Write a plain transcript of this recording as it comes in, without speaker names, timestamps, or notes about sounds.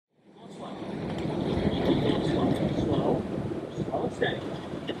Steady.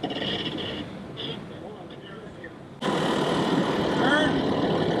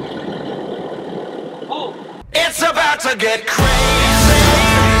 It's about to get crazy.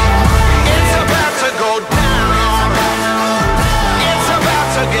 It's about to go down. It's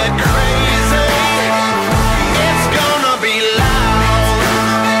about to get crazy. It's gonna be loud.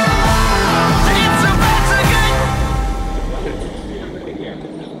 It's about to get.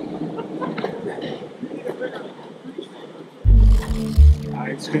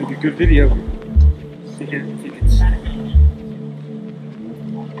 It's gonna be a good video. See here if you can see.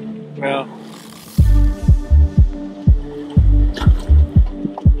 Well.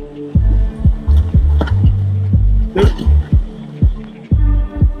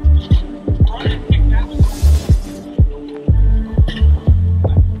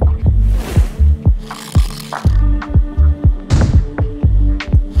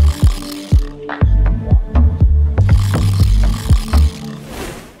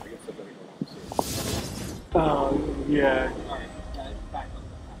 Yeah.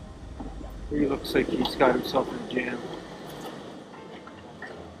 He looks like he's got himself in a jam.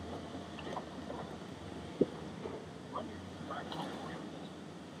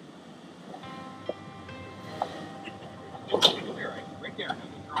 Right there,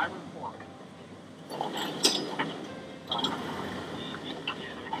 driver forward.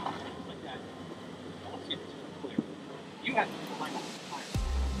 You have to line up the tire.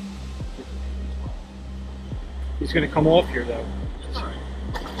 He's going to come off here, though.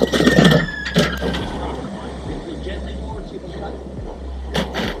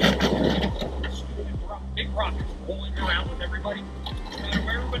 Big rock is rolling around with everybody. No matter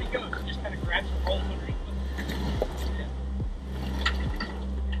where everybody goes, it just kind of grabs and rolls underneath them.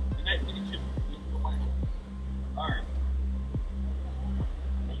 And that it just away. Alright.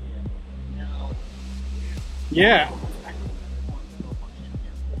 Now. Yeah.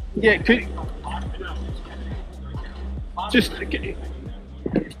 Yeah, could just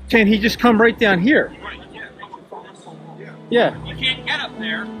can he just come right down here? Yeah. You can't get up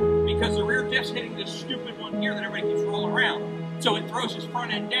there because the rear diff's hitting this stupid one here that everybody keeps rolling around. So it throws his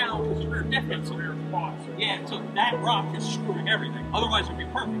front end down because the rear diff hits the rear quad. Yeah, so that rock is screwing everything. Otherwise it'd be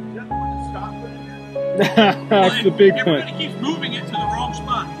perfect. Is that the one to stop with? That's the big point. Everybody keeps moving it to the wrong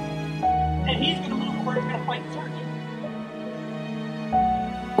spot. And he's going to move where he's going to fight the surgeon.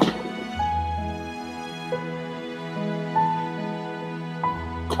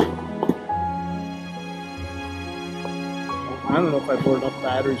 I don't know if I bought enough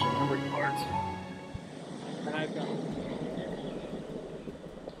batteries or memory cards. And I've got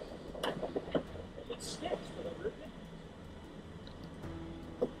It sticks for the rear diff.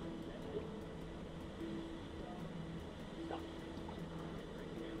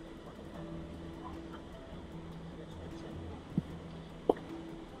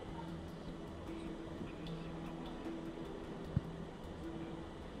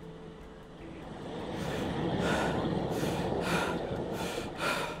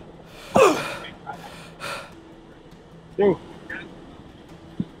 Yo.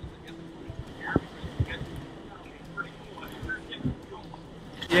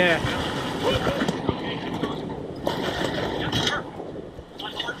 Yeah.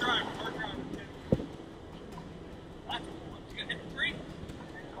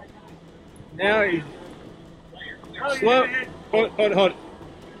 Now he's slow. Hold.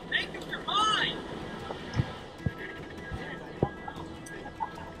 Make up your mind.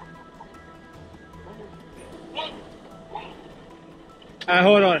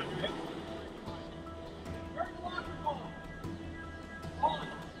 Hold on.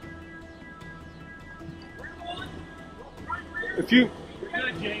 If you,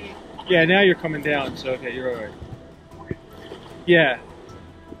 yeah, now you're coming down, so okay, you're all right. Yeah.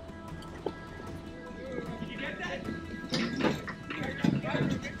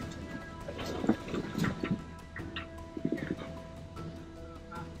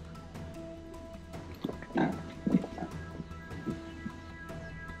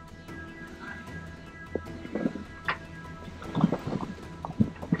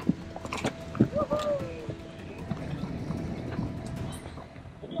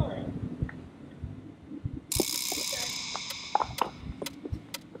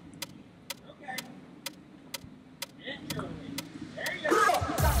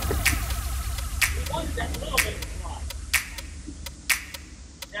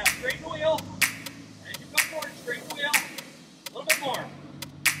 Now, straighten the wheel, and you come forward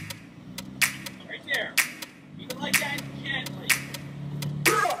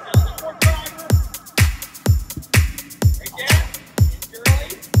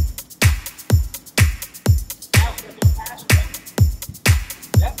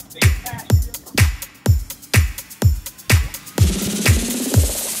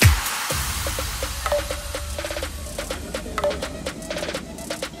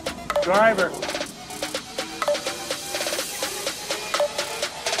Driver.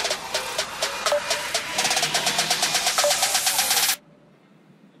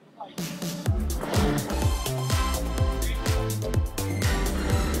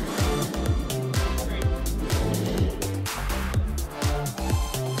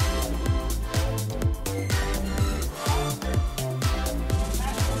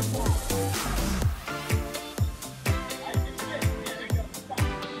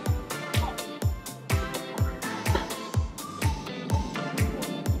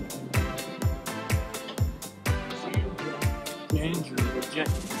 Danger,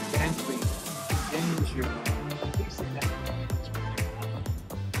 gently, danger.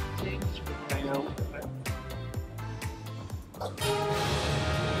 I know.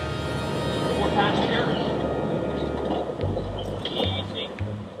 More passenger. Easy.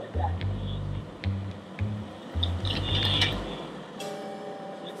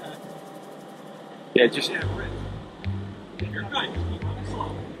 Yeah, just. You're good. Keep on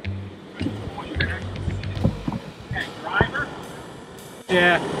slow. Okay, driver.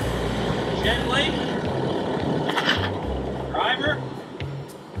 Yeah. Gently. Driver.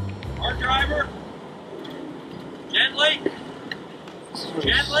 Our driver. Gently.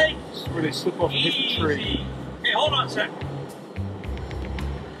 Gently. This is where they slip off and hit the tree. Easy. Okay, hold on a second.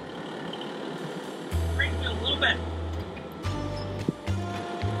 Brake wheel a little bit.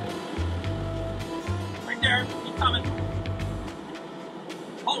 Right there. Keep coming.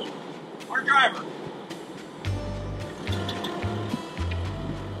 Hold. Our driver.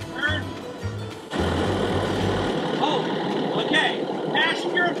 Turn. Hold. Okay.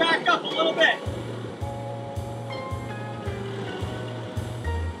 Passenger, back up a little bit.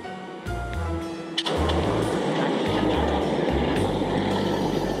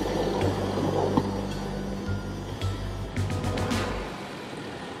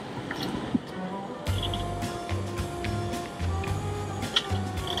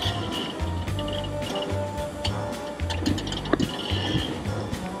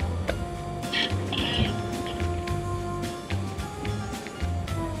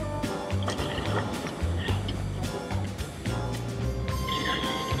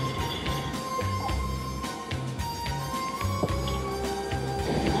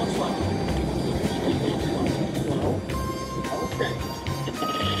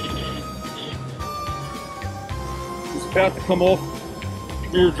 It's about to come off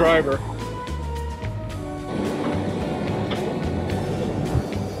rear driver.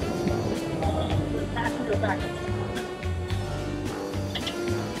 Passenger, back up.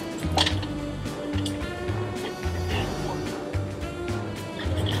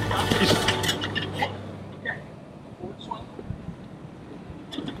 Okay. Forward swing.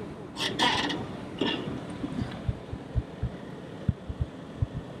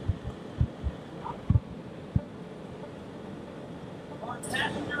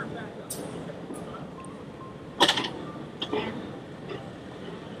 Passenger, back up.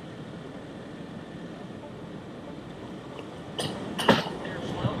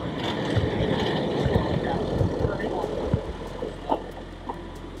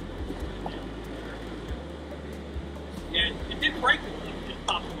 Yeah, it didn't break it, it just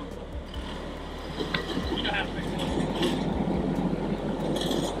popped a little bit. You know how to fix it.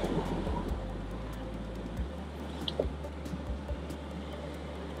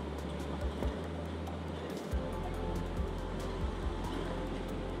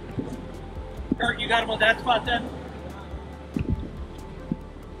 Kurt, you got him on that spot then?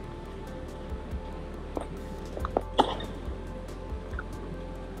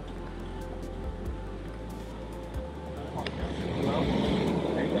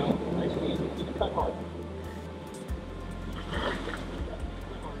 There you go. Nice and easy. Keep it cut hard.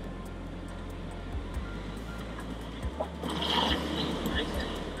 Nice.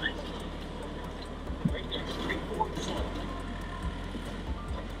 Right there. Straight forward slow.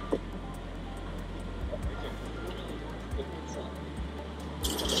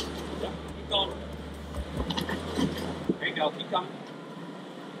 Yeah, keep going. There you go. Keep coming.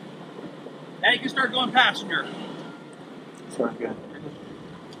 Now you can start going passenger. Sorry, good.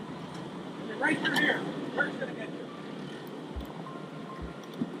 Right through here. Kurt's gonna get you.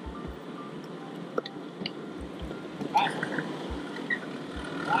 Passenger.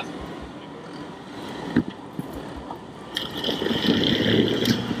 Passenger.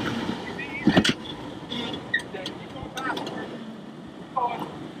 Keep going passenger. Keep going.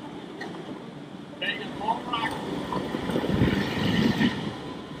 Okay, just long rock.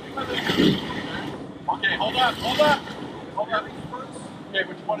 Okay, hold up, hold up. Hold up. Okay,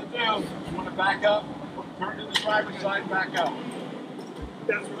 what you want to do, you want to back up, turn to the driver's side, back up.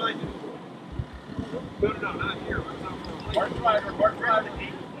 That's what I do. No, not here. Hard driver, hard driver.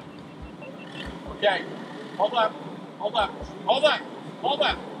 Okay, hold up.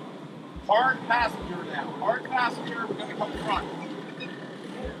 Hard passenger now. Hard passenger, we're gonna come front.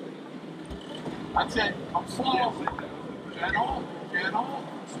 That's it. Come slow. Gentle. Okay,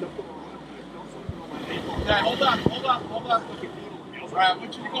 hold up. All right, I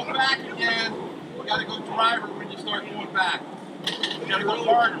want you to go back again. You gotta go driver when you start going back. You gotta go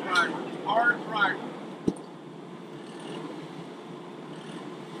hard driver. Hard driver.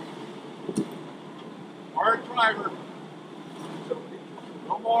 Hard driver.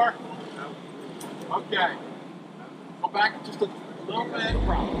 No more. Okay. Go back just a little bit.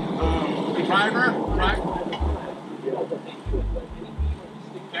 Driver.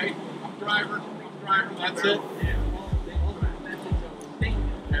 Okay. I'm driver. That's it.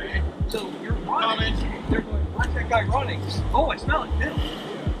 Okay. So you're running. They're going, watch that guy running. Oh, I smell it. This.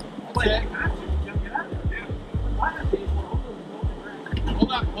 That's it.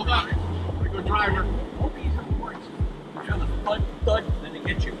 Hold up. We go driver. All these are words. You know, the thud, and then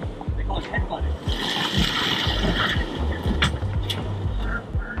they get you. They call it headbutting.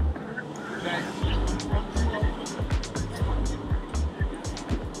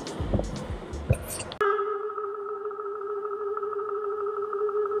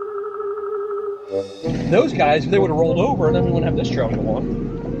 Those guys, if they would have rolled over, then we wouldn't have this trail to go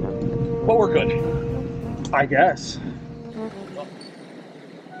on. But we're good. I guess.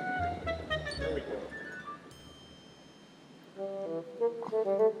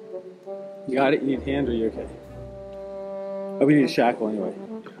 You got it? You need hand or you okay? Oh, we need a shackle anyway.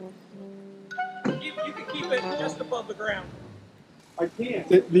 You can keep it just above the ground. I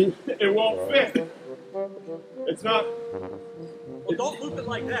can't. It won't fit. It's not. Well, don't loop it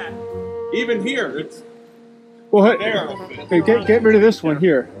like that. Even here, it's Well, there. hey, get rid of this one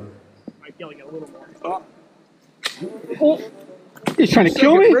here. Might be able to get a little more. Oh, he's trying to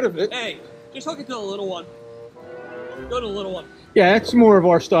kill me? Get rid of it. Hey, just hook it to the little one. Go to the little one. Yeah, that's more of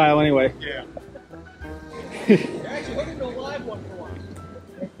our style anyway. Yeah. Actually, hook it to a live one for once.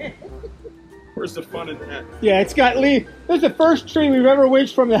 Where's the fun in that? Yeah, it's got leaves. This is the first tree we've ever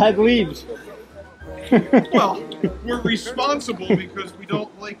winched from that had leaves. Well, we're responsible because we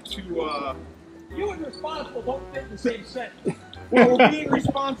don't like to. You and responsible don't fit in the same sentence. Well, we're being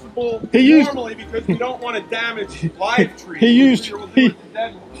responsible normally because we don't want to damage live trees.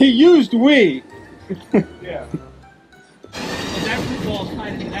 He used we. Yeah. And that root ball is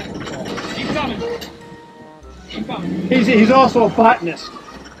kind of that root ball. Keep coming. He's also a botanist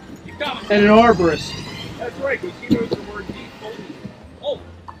Keep coming. and an arborist. That's right, because he knows the word defoliate. Oh,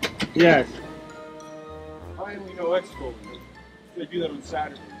 Yes. I only know exfoliate. They do that on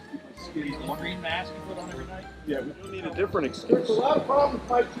Saturdays. these little green masks you put on every night. Yeah, we do need a different excuse. There's a lot of problems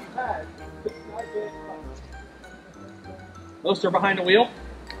my Jeep has. It's not bad. Most are behind the wheel.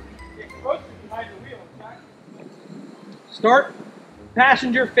 Most are behind the wheel, exactly. Start.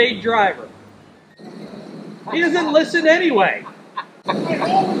 Passenger, fade driver. He doesn't listen anyway.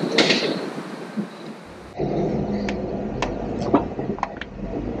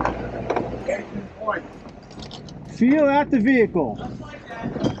 Feel out the vehicle. Just like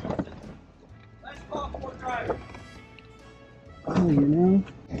that. Let's talk more driver. Oh, you know.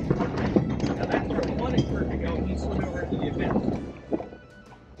 Now that's where we wanted Kurt to go. He slid over to the event.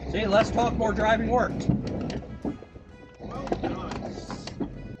 See, less talk, more driving worked. Well done.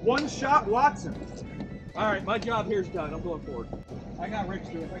 One shot, Watson. All right, my job here's done. I'm going forward. I got Rich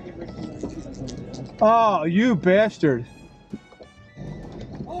to it. If I get Rich to it. Oh, you bastard.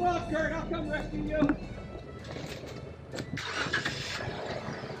 Hold up, Kurt. I'll come rescue you.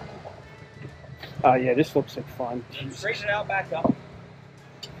 Oh, yeah, this looks like fun. Straighten it out, back up.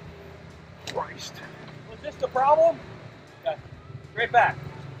 Christ. Was this the problem? Okay. Straight back.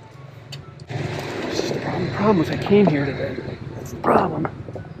 This is the problem. The problem is I came here today. That's the problem.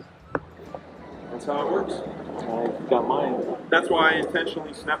 That's how it works. I got mine. That's why I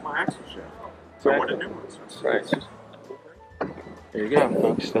intentionally snapped my axle shaft. So I wanted new ones. Right. There you go,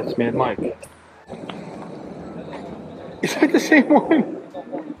 folks. That's Mad Mike. Is that the same one?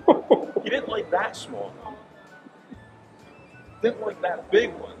 You didn't like that small. Didn't like that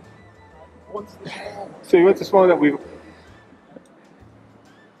big one. What's the small one? So you want the small that we...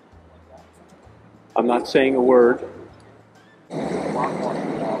 I'm not saying a word. All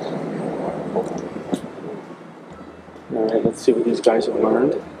right, let's see what these guys have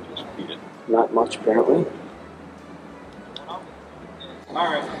learned. Not much, apparently. All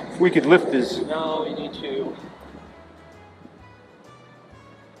right. If we could lift his... No, we need to.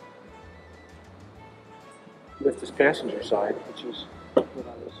 lift his passenger side, which is what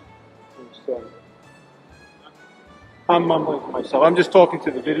So I'm mumbling to myself. I'm just talking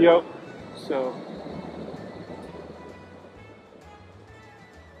to the video. So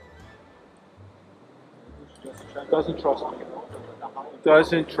doesn't trust me.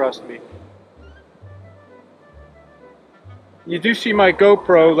 Doesn't trust me. You do see my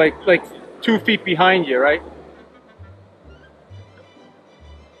GoPro like 2 feet behind you, right?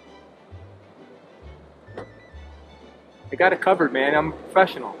 I got it covered, man. I'm a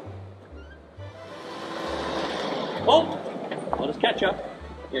professional. Oh, I'll just catch up.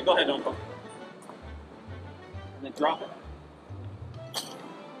 Yeah, go ahead, Uncle. And then drop it.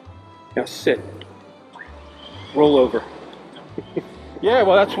 Now sit. Roll over. Yeah,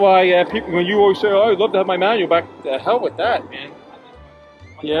 well, that's why people, when you always say, "Oh, I'd love to have my manual back," the hell with that, man.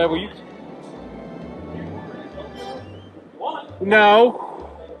 Yeah, well, you. No.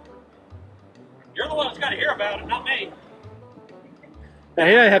 You're the one that's got to hear about it, not me. Now,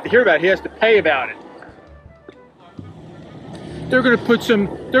 he doesn't have to hear about it. He has to pay about it. They're gonna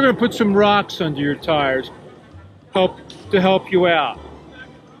put some rocks under your tires, to help you out.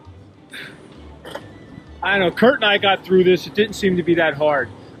 I don't know. Kurt and I got through this. It didn't seem to be that hard.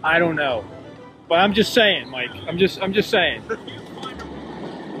 I don't know, but I'm just saying, Mike. I'm just saying.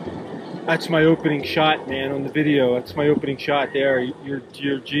 That's my opening shot, man, on the video. That's my opening shot there. Your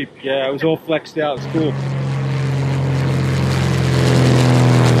Jeep. Yeah, I was all flexed out. It's cool.